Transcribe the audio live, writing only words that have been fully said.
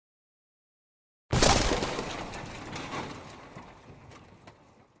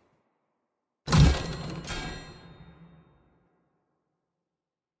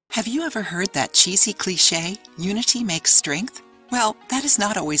Have you ever heard that cheesy cliché, unity makes strength? Well, that is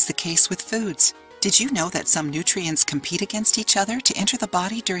not always the case with foods. Did you know that some nutrients compete against each other to enter the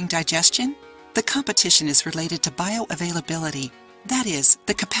body during digestion? The competition is related to bioavailability. That is,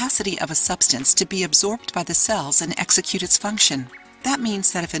 the capacity of a substance to be absorbed by the cells and execute its function. That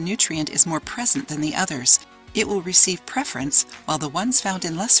means that if a nutrient is more present than the others, it will receive preference, while the ones found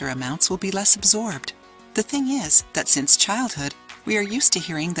in lesser amounts will be less absorbed. The thing is that since childhood, we are used to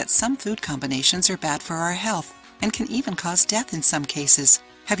hearing that some food combinations are bad for our health and can even cause death in some cases.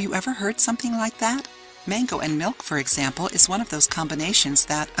 Have you ever heard something like that? Mango and milk, for example, is one of those combinations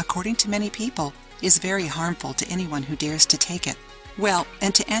that, according to many people, is very harmful to anyone who dares to take it. Well,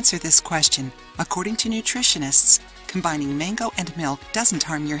 and to answer this question, according to nutritionists, combining mango and milk doesn't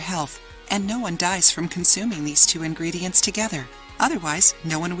harm your health, and no one dies from consuming these two ingredients together. Otherwise,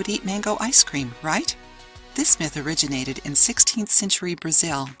 no one would eat mango ice cream, right? This myth originated in 16th century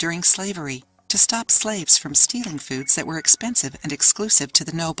Brazil during slavery to stop slaves from stealing foods that were expensive and exclusive to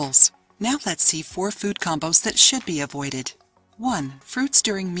the nobles. Now let's see 4 food combos that should be avoided. 1. Fruits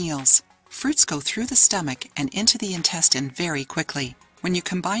during meals. Fruits go through the stomach and into the intestine very quickly. When you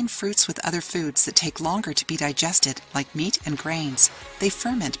combine fruits with other foods that take longer to be digested, like meat and grains, they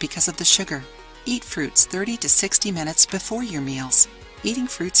ferment because of the sugar. Eat fruits 30 to 60 minutes before your meals. Eating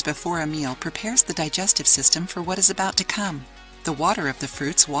fruits before a meal prepares the digestive system for what is about to come. The water of the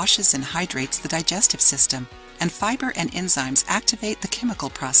fruits washes and hydrates the digestive system, and fiber and enzymes activate the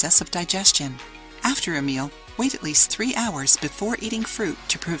chemical process of digestion. After a meal, wait at least 3 hours before eating fruit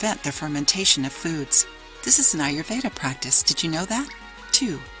to prevent the fermentation of foods. This is an Ayurveda practice, did you know that?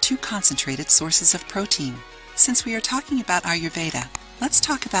 2. Concentrated sources of protein. Since we are talking about Ayurveda, let's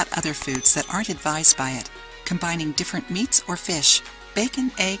talk about other foods that aren't advised by it, combining different meats or fish.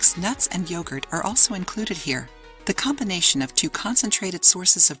 Bacon, eggs, nuts, and yogurt are also included here. The combination of 2 concentrated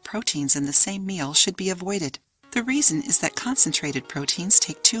sources of proteins in the same meal should be avoided. The reason is that concentrated proteins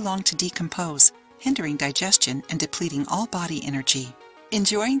take too long to decompose, hindering digestion and depleting all body energy.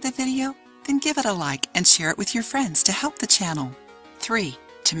 Enjoying the video? Then give it a like and share it with your friends to help the channel. 3.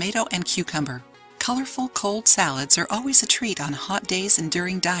 Tomato and cucumber. Colorful cold salads are always a treat on hot days and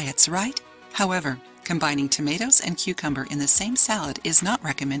during diets, right? However, combining tomatoes and cucumber in the same salad is not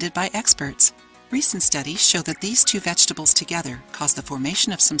recommended by experts. Recent studies show that these 2 vegetables together cause the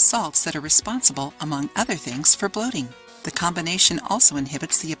formation of some salts that are responsible, among other things, for bloating. The combination also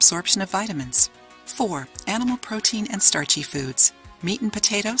inhibits the absorption of vitamins. 4. Animal protein and starchy foods. Meat and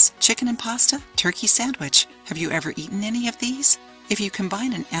potatoes, chicken and pasta, turkey sandwich. Have you ever eaten any of these? If you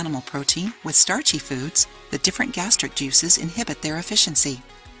combine an animal protein with starchy foods, the different gastric juices inhibit their efficiency.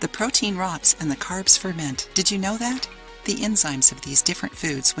 The protein rots and the carbs ferment. Did you know that? The enzymes of these different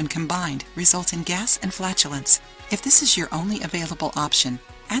foods, when combined, result in gas and flatulence. If this is your only available option,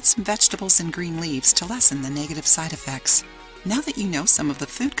 add some vegetables and green leaves to lessen the negative side effects. Now that you know some of the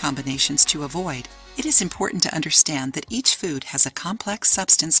food combinations to avoid, it is important to understand that each food has a complex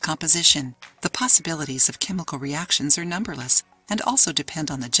substance composition. The possibilities of chemical reactions are numberless and also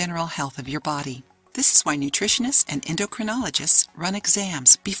depend on the general health of your body. This is why nutritionists and endocrinologists run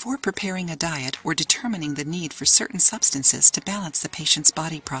exams before preparing a diet or determining the need for certain substances to balance the patient's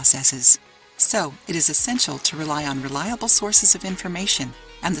body processes. So, it is essential to rely on reliable sources of information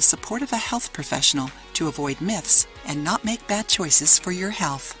and the support of a health professional to avoid myths and not make bad choices for your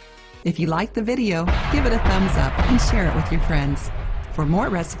health. If you liked the video, give it a thumbs up and share it with your friends. For more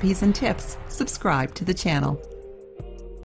recipes and tips, subscribe to the channel.